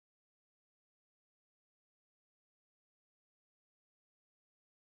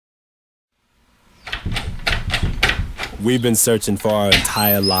We've been searching for our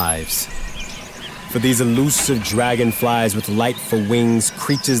entire lives. For these elusive dragonflies with light for wings,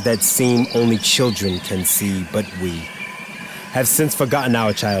 creatures that seem only children can see, but we have since forgotten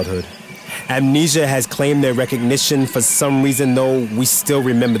our childhood. Amnesia has claimed their recognition for some reason, though we still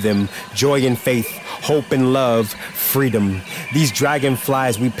remember them. Joy and faith, hope and love, freedom. These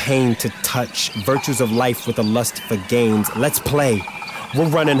dragonflies we pain to touch, virtues of life with a lust for games. Let's play. We'll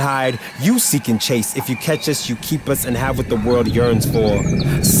run and hide, you seek and chase. If you catch us, you keep us and have what the world yearns for.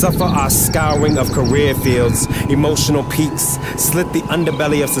 Suffer our scouring of career fields, emotional peaks. Slit the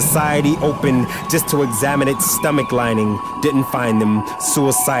underbelly of society open just to examine its stomach lining. Didn't find them,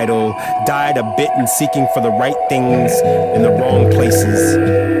 suicidal. Died a bit in seeking for the right things in the wrong places.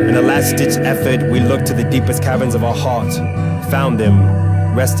 In a last-ditch effort, we looked to the deepest caverns of our heart. Found them,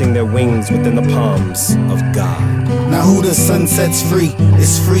 resting their wings within the palms of God. Now who the sun sets free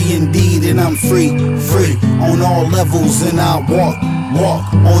is free indeed, and I'm free on all levels, and I walk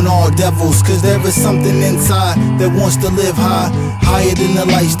on all devils, cause there is something inside that wants to live high, higher than the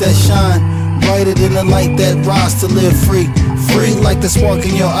lights that shine, brighter than the light that rise, to live free like the spark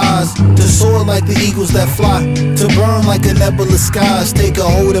in your eyes, to soar like the eagles that fly, to burn like a nebula skies. Take a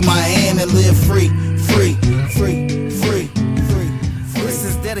hold of my hand and live free. This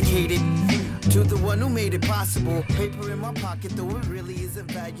is dedicated to the one who made it possible. Paper in my pocket, though it really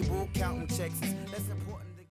isn't valuable. Counting checks.